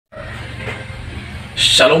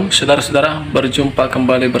Shalom saudara-saudara, berjumpa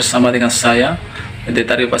kembali bersama dengan saya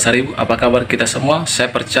Pendeta Pak Saribu. Apa kabar kita semua? Saya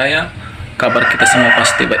percaya kabar kita semua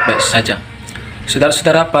pasti baik-baik saja.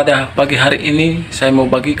 Saudara-saudara, pada pagi hari ini saya mau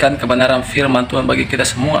bagikan kebenaran firman Tuhan bagi kita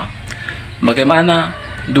semua. Bagaimana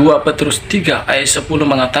 2 Petrus 3 ayat 10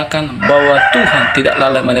 mengatakan bahwa Tuhan tidak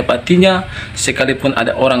lalai menepatinya sekalipun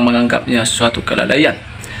ada orang menganggapnya suatu kelalaian.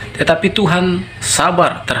 Tetapi Tuhan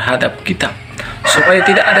sabar terhadap kita supaya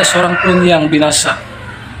tidak ada seorang pun yang binasa,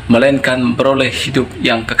 melainkan beroleh hidup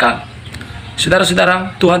yang kekal.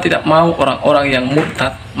 Saudara-saudara, Tuhan tidak mau orang-orang yang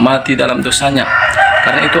murtad mati dalam dosanya.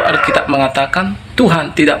 Karena itu Alkitab mengatakan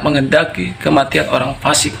Tuhan tidak menghendaki kematian orang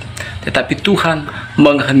fasik, tetapi Tuhan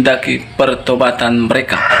menghendaki pertobatan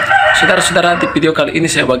mereka. Saudara-saudara, di video kali ini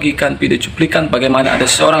saya bagikan video cuplikan bagaimana ada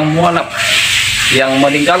seorang Mualaf yang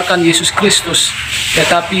meninggalkan Yesus Kristus,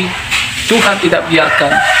 tetapi Tuhan tidak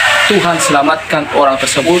biarkan. Tuhan selamatkan orang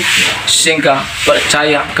tersebut sehingga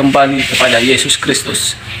percaya kembali kepada Yesus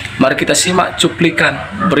Kristus. Mari kita simak cuplikan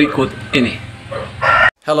berikut ini.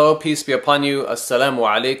 Hello, peace be upon you. Assalamu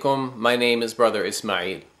alaikum. My name is Brother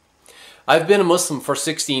Ismail. I've been a Muslim for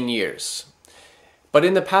 16 years. But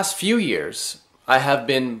in the past few years, I have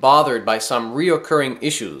been bothered by some reoccurring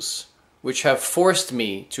issues which have forced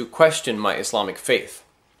me to question my Islamic faith.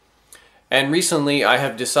 And recently I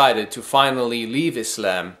have decided to finally leave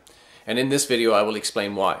Islam, and in this video I will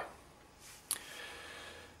explain why.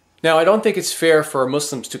 Now, I don't think it's fair for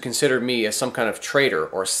Muslims to consider me as some kind of traitor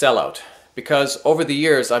or sellout, because over the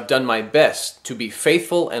years I've done my best to be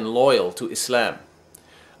faithful and loyal to Islam.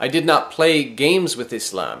 I did not play games with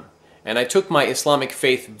Islam, and I took my Islamic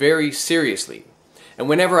faith very seriously. And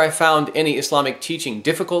whenever I found any Islamic teaching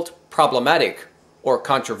difficult, problematic, or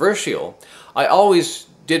controversial, I always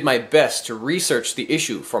did my best to research the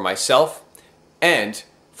issue for myself and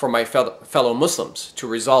for my fellow Muslims to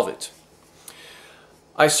resolve it.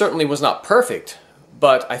 I certainly was not perfect,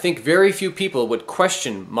 but I think very few people would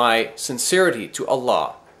question my sincerity to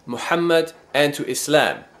Allah, Muhammad, and to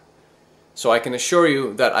Islam. So I can assure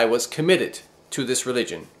you that I was committed to this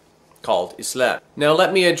religion called Islam. Now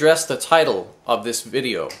let me address the title of this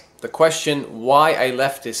video, the question, why I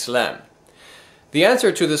left Islam. The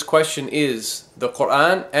answer to this question is the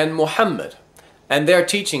Quran and Muhammad and their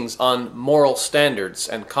teachings on moral standards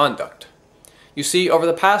and conduct. You see, over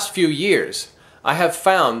the past few years, I have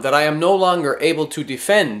found that I am no longer able to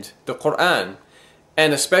defend the Quran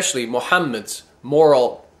and especially Muhammad's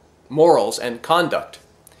morals and conduct.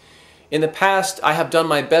 In the past, I have done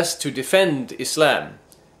my best to defend Islam,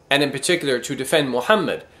 and in particular to defend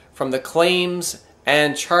Muhammad from the claims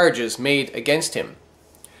and charges made against him.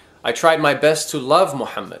 I tried my best to love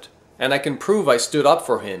Muhammad, and I can prove I stood up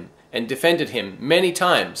for him and defended him many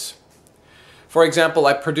times. For example,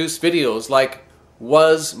 I produced videos like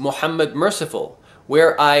Was Muhammad Merciful?,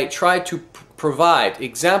 where I tried to provide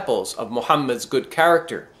examples of Muhammad's good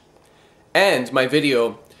character, and my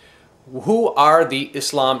video Who Are the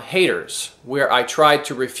Islam Haters?, where I tried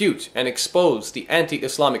to refute and expose the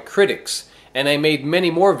anti-Islamic critics, and I made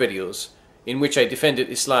many more videos in which I defended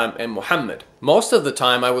Islam and Muhammad. Most of the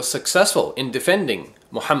time I was successful in defending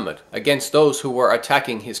Muhammad against those who were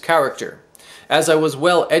attacking his character, as I was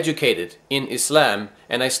well educated in Islam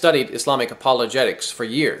and I studied Islamic apologetics for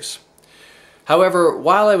years. However,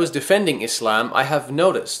 while I was defending Islam, I had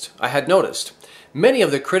noticed many of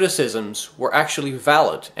the criticisms were actually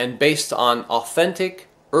valid and based on authentic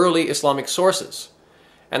early Islamic sources,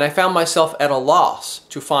 and I found myself at a loss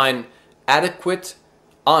to find adequate,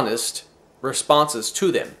 honest responses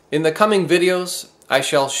to them. In the coming videos, I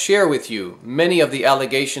shall share with you many of the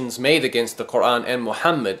allegations made against the Quran and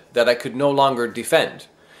Muhammad that I could no longer defend.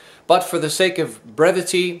 But for the sake of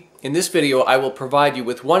brevity, in this video I will provide you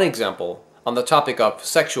with one example on the topic of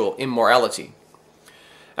sexual immorality.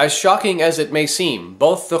 As shocking as it may seem,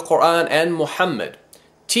 both the Quran and Muhammad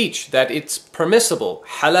teach that it's permissible,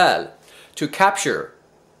 halal, to capture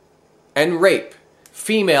and rape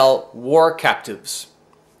female war captives,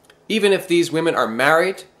 even if these women are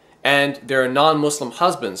married and their non-Muslim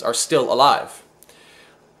husbands are still alive.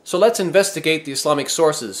 So let's investigate the Islamic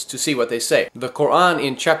sources to see what they say. The Quran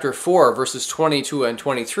in chapter 4 verses 22 and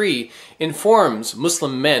 23 informs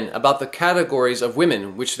Muslim men about the categories of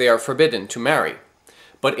women which they are forbidden to marry.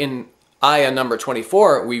 But in ayah number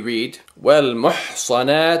 24 we read,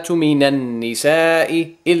 وَالْمُحْصَنَاتُ مِنَ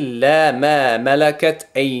النِّسَاءِ إِلَّا مَا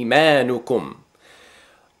مَلَكَتْ أَيْمَانُكُمْ.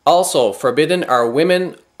 Also forbidden are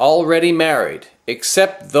women already married,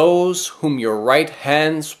 except those whom your right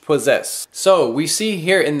hands possess. So we see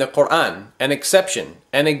here in the Quran an exception,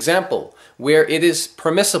 an example where it is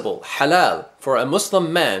permissible, halal, for a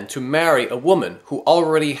Muslim man to marry a woman who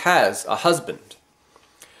already has a husband.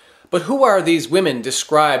 But who are these women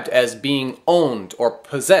described as being owned or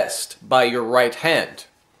possessed by your right hand?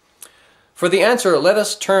 For the answer, let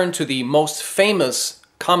us turn to the most famous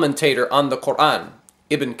commentator on the Quran,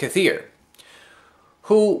 Ibn Kathir,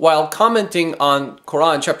 who, while commenting on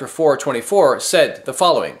Quran chapter 4:24, said the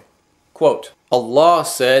following, quote, Allah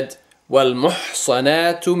said,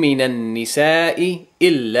 وَالْمُحْصَنَاتُ مِنَ النِّسَاءِ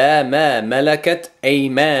إِلَّا مَا مَلَكَتْ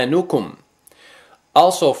أَيْمَانُكُمْ.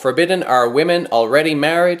 Also forbidden are women already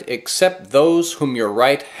married except those whom your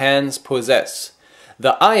right hands possess.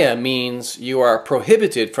 The ayah means you are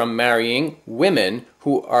prohibited from marrying women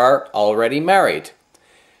who are already married.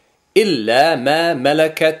 إِلَّا مَا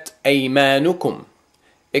مَلَكَتْ أَيْمَانُكُمْ.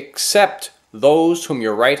 Except those whom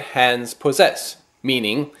your right hands possess,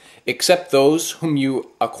 meaning except those whom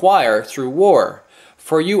you acquire through war,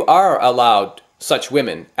 for you are allowed such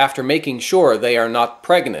women after making sure they are not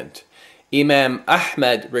pregnant. Imam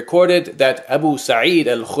Ahmad recorded that Abu Sa'id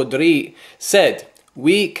al-Khudri said,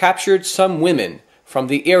 we captured some women from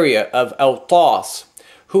the area of Awtas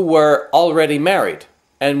who were already married,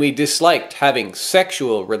 and we disliked having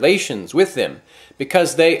sexual relations with them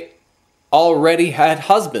because they already had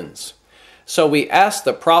husbands. So we asked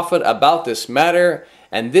the Prophet about this matter,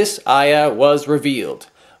 and this ayah was revealed.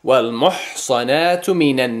 وَالْمُحْصَنَاتُ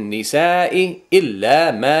مِنَ النِّسَاءِ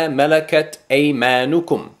إِلَّا مَا مَلَكَتْ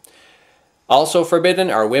أَيْمَانُكُمْ. Also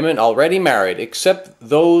forbidden are women already married, except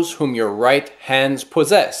those whom your right hands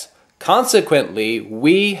possess. Consequently,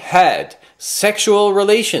 we had sexual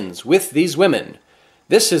relations with these women.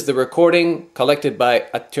 This is the recording collected by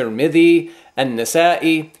At-Tirmidhi,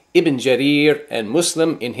 An-Nasa'i, Ibn Jarir, and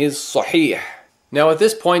Muslim in his Sahih. Now at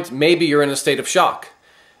this point, maybe you're in a state of shock.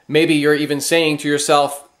 Maybe you're even saying to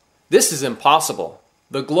yourself, this is impossible.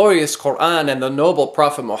 The glorious Quran and the noble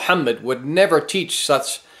Prophet Muhammad would never teach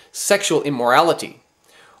such sexual immorality.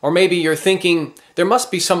 Or maybe you're thinking, there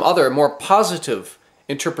must be some other more positive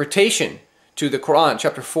interpretation to the Quran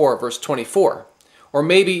chapter 4 verse 24. Or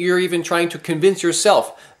maybe you're even trying to convince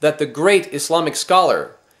yourself that the great Islamic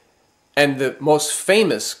scholar and the most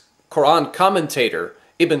famous Quran commentator,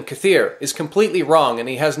 Ibn Kathir, is completely wrong and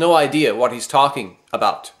he has no idea what he's talking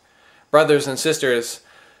about. Brothers and sisters,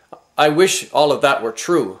 I wish all of that were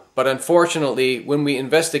true, but unfortunately, when we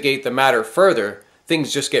investigate the matter further,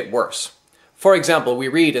 things just get worse. For example, we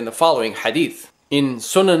read in the following hadith. In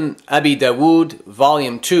Sunan Abi Dawood,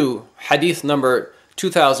 volume 2, hadith number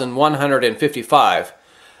 2155,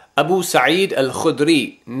 Abu Sa'id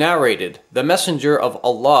al-Khudri narrated, the Messenger of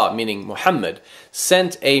Allah, meaning Muhammad,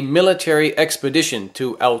 sent a military expedition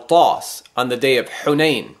to Awtas on the day of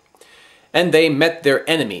Hunayn, and they met their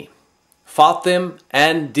enemy, fought them,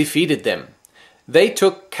 and defeated them. They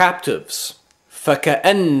took captives.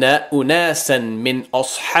 فَكَأَنَّ أُنَاسًا مِنْ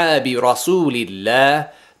أَصْحَابِ رَسُولِ اللَّهِ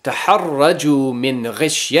تحرجوا من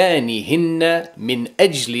غشيانهن من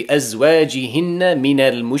أجل أزواجهن من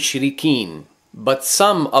المشركين. But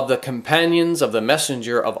some of the companions of the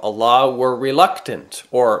Messenger of Allah were reluctant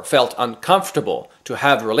or felt uncomfortable to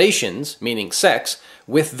have relations, meaning sex,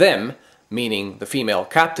 with them, meaning the female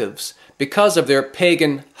captives, because of their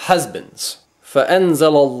pagan husbands.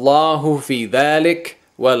 فأنزل الله في ذلك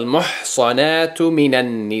وَالْمُحْصَنَاتُ مِنَ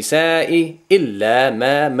النِّسَاءِ إِلَّا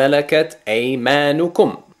مَا مَلَكَتْ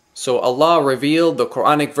أَيْمَانُكُمْ. So Allah revealed the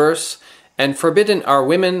Quranic verse, and forbidden are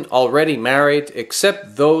women already married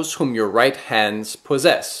except those whom your right hands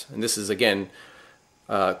possess. And this is again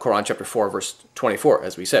Quran chapter 4 verse 24,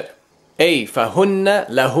 as we said. أي فهن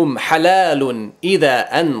لهم حلال إذا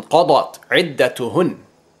أنقضت عدتهن.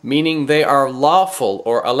 Meaning they are lawful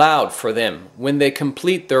or allowed for them when they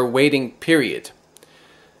complete their waiting period.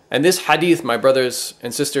 And this hadith, my brothers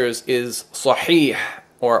and sisters, is sahih,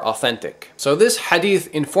 or authentic. So this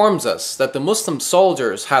hadith informs us that the Muslim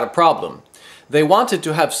soldiers had a problem. They wanted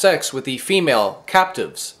to have sex with the female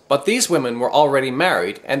captives, but these women were already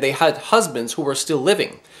married and they had husbands who were still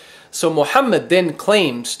living. So Muhammad then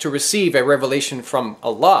claims to receive a revelation from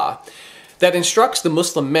Allah that instructs the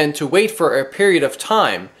Muslim men to wait for a period of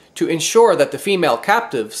time to ensure that the female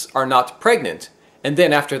captives are not pregnant. And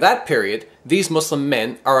then after that period, these Muslim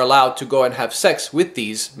men are allowed to go and have sex with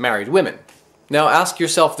these married women. Now ask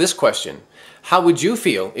yourself this question. How would you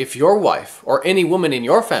feel if your wife or any woman in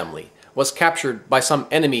your family was captured by some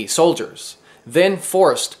enemy soldiers, then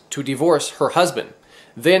forced to divorce her husband,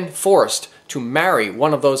 then forced to marry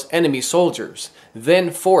one of those enemy soldiers, then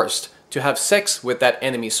forced to have sex with that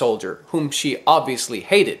enemy soldier whom she obviously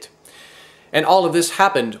hated? And all of this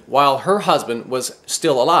happened while her husband was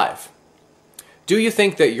still alive. Do you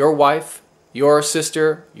think that your wife, your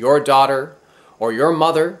sister, your daughter, or your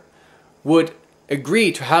mother would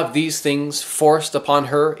agree to have these things forced upon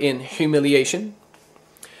her in humiliation?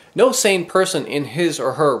 No sane person in his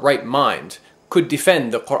or her right mind could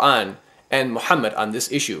defend the Quran and Muhammad on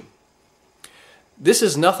this issue. This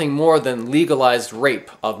is nothing more than legalized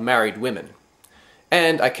rape of married women,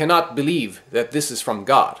 and I cannot believe that this is from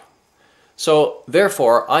God. So,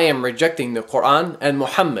 therefore, I am rejecting the Quran and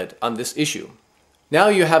Muhammad on this issue.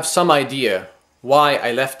 Now you have some idea why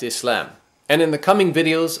I left Islam, and in the coming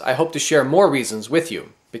videos I hope to share more reasons with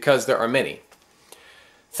you, because there are many.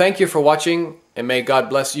 Thank you for watching, and may God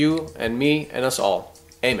bless you and me and us all.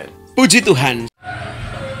 Amen. Puji Tuhan.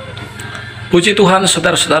 Puji Tuhan,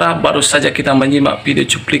 saudara-saudara, baru saja kita menyimak video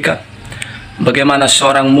cuplikan bagaimana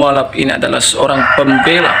seorang mualaf ini adalah seorang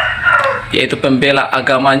pembela, yaitu pembela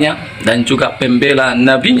agamanya dan juga pembela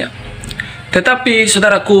nabinya. Tetapi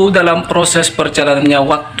saudaraku, dalam proses perjalanannya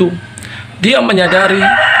waktu, dia menyadari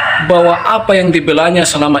bahwa apa yang dibelanya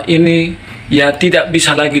selama ini ya tidak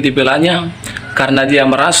bisa lagi dibelanya, karena dia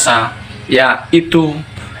merasa ya itu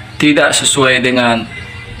tidak sesuai dengan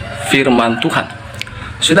firman Tuhan.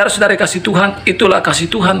 Saudara-saudara kasih Tuhan, itulah kasih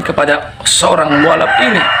Tuhan kepada seorang mualaf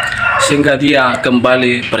ini, sehingga dia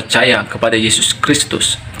kembali percaya kepada Yesus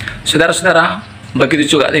Kristus. Saudara-saudara,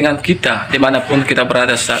 begitu juga dengan kita, dimanapun kita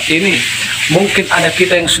berada saat ini. Mungkin ada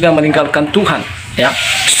kita yang sudah meninggalkan Tuhan, ya,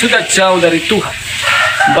 sudah jauh dari Tuhan,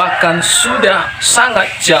 bahkan sudah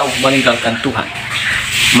sangat jauh meninggalkan Tuhan.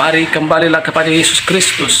 Mari kembalilah kepada Yesus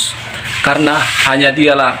Kristus, karena hanya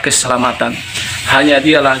dialah keselamatan, hanya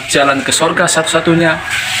dialah jalan ke sorga satu-satunya,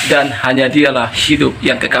 dan hanya dialah hidup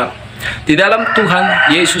yang kekal. Di dalam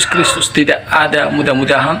Tuhan Yesus Kristus tidak ada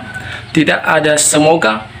mudah-mudahan, tidak ada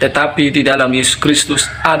semoga, tetapi di dalam Yesus Kristus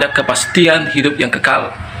ada kepastian hidup yang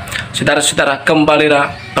kekal. Saudara-saudara,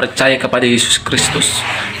 kembalilah percaya kepada Yesus Kristus.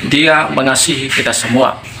 Dia mengasihi kita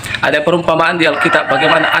semua. Ada perumpamaan di Alkitab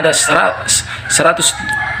bagaimana ada 100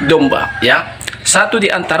 domba, ya. Satu di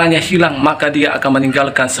antaranya hilang, maka dia akan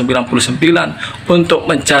meninggalkan 99 untuk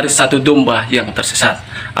mencari satu domba yang tersesat.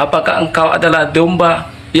 Apakah engkau adalah domba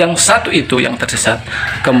yang satu itu yang tersesat?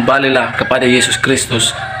 Kembalilah kepada Yesus Kristus.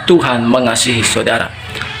 Tuhan mengasihi saudara.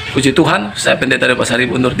 Puji Tuhan, saya Pendeta dari Pasar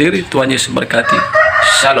Ibu undur diri. Tuhan Yesus berkati.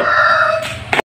 Shalom.